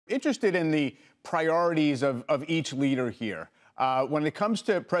interested in the priorities of each leader here. When it comes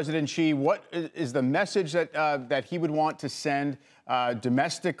to President Xi, what is the message that he would want to send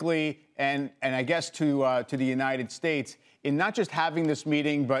domestically and I guess to the United States in not just having this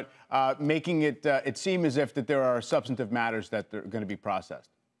meeting, but making it seem as if that there are substantive matters that are going to be processed?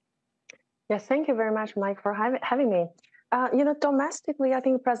 Yes, thank you very much, Mike, for having me. Domestically, I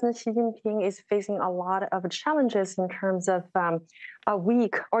think President Xi Jinping is facing a lot of challenges in terms of a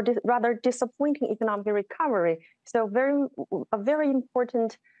weak or rather disappointing economic recovery. So a very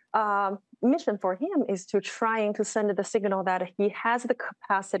important mission for him is to trying to send the signal that he has the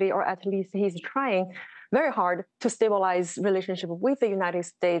capacity, or at least he's trying very hard to stabilize relationship with the United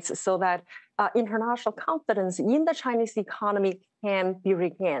States so that international confidence in the Chinese economy can be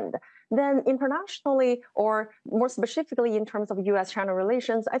regained. Then internationally, or more specifically in terms of U.S. China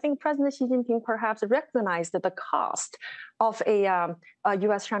relations, I think President Xi Jinping perhaps recognized the cost of a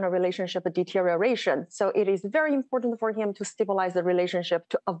U.S. China relationship deterioration. So it is very important for him to stabilize the relationship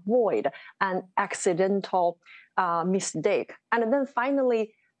to avoid an accidental mistake. And then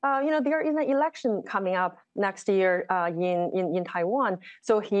finally, there is an election coming up next year in Taiwan.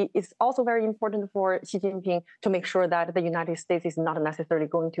 So he is also very important for Xi Jinping to make sure that the United States is not necessarily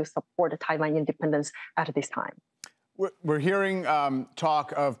going to support Taiwan independence at this time. We're hearing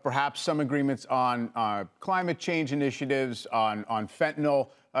talk of perhaps some agreements on climate change initiatives, on fentanyl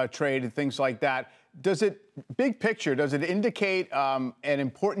trade and things like that. Big picture, does it indicate an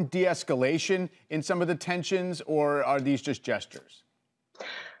important de-escalation in some of the tensions, or are these just gestures?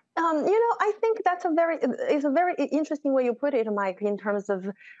 I think that's a very interesting way you put it, Mike, in terms of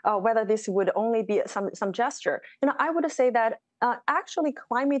whether this would only be some gesture. I would say that actually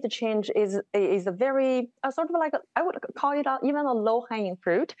climate change is a very sort of like I would call it even a low-hanging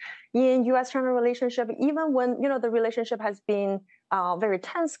fruit in U.S.-China relationship. Even when the relationship has been very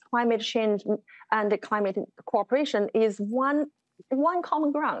tense, climate change and climate cooperation is one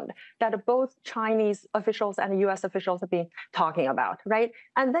common ground that both Chinese officials and U.S. officials have been talking about, right?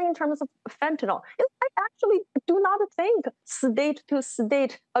 And then in terms of fentanyl, I actually do not think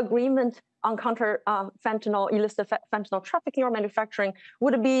state-to-state agreement on counter fentanyl, illicit fentanyl trafficking or manufacturing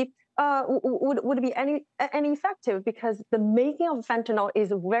would be any effective, because the making of fentanyl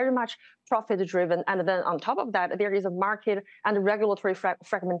is very much profit driven, and then on top of that there is a market and regulatory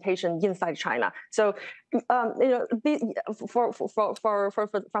fragmentation inside China. So from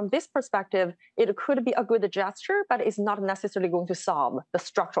this perspective, it could be a good gesture, but it's not necessarily going to solve the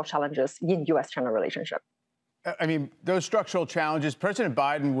structural challenges in U.S.-China relationship. I mean, those structural challenges, President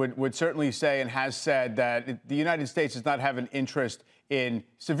Biden would certainly say and has said that the United States does not have an interest in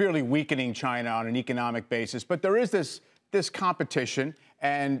severely weakening China on an economic basis. But there is this competition,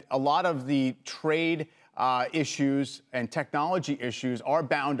 and a lot of the trade issues and technology issues are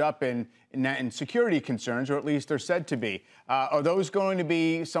bound up in security concerns, or at least they're said to be. Are those going to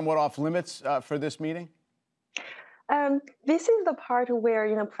be somewhat off limits for this meeting? This is the part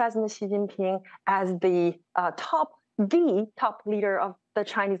where President Xi Jinping, as the top leader of the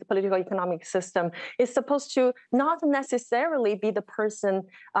Chinese political economic system, is supposed to not necessarily be the person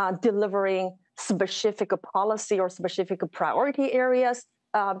delivering specific policy or specific priority areas,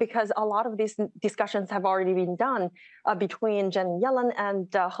 because a lot of these discussions have already been done between Janet Yellen and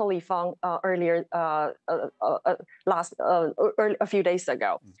He Lifeng earlier a few days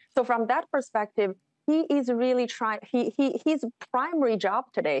ago. So from that perspective, he is really trying. His primary job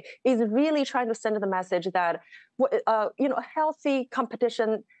today is really trying to send the message that healthy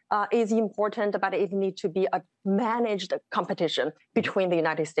competition is important, but it needs to be a managed competition between the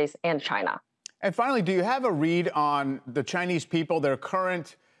United States and China. And finally, do you have a read on the Chinese people, their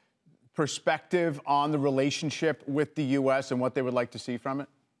current perspective on the relationship with the U.S. and what they would like to see from it?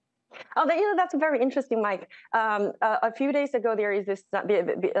 Oh, that's very interesting, Mike. A few days ago, there is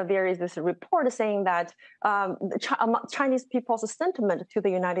this report saying that Chinese people's sentiment to the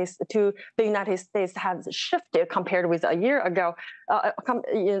United States has shifted compared with a year ago.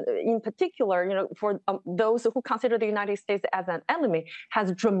 In particular, for those who consider the United States as an enemy,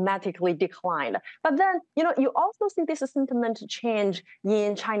 has dramatically declined. But then, you also see this sentiment change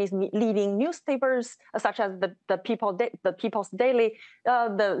in Chinese leading newspapers, such as the People's Daily.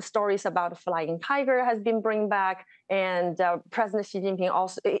 The stories about Flying Tiger has been brought back, and President Xi Jinping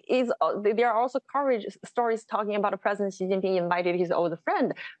also there are also courage stories talking about President Xi Jinping invited his old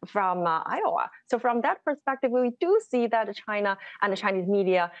friend from Iowa. So from that perspective, we do see that China and the Chinese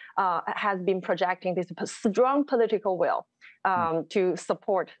media has been projecting this strong political will to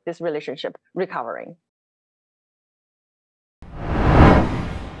support this relationship recovering.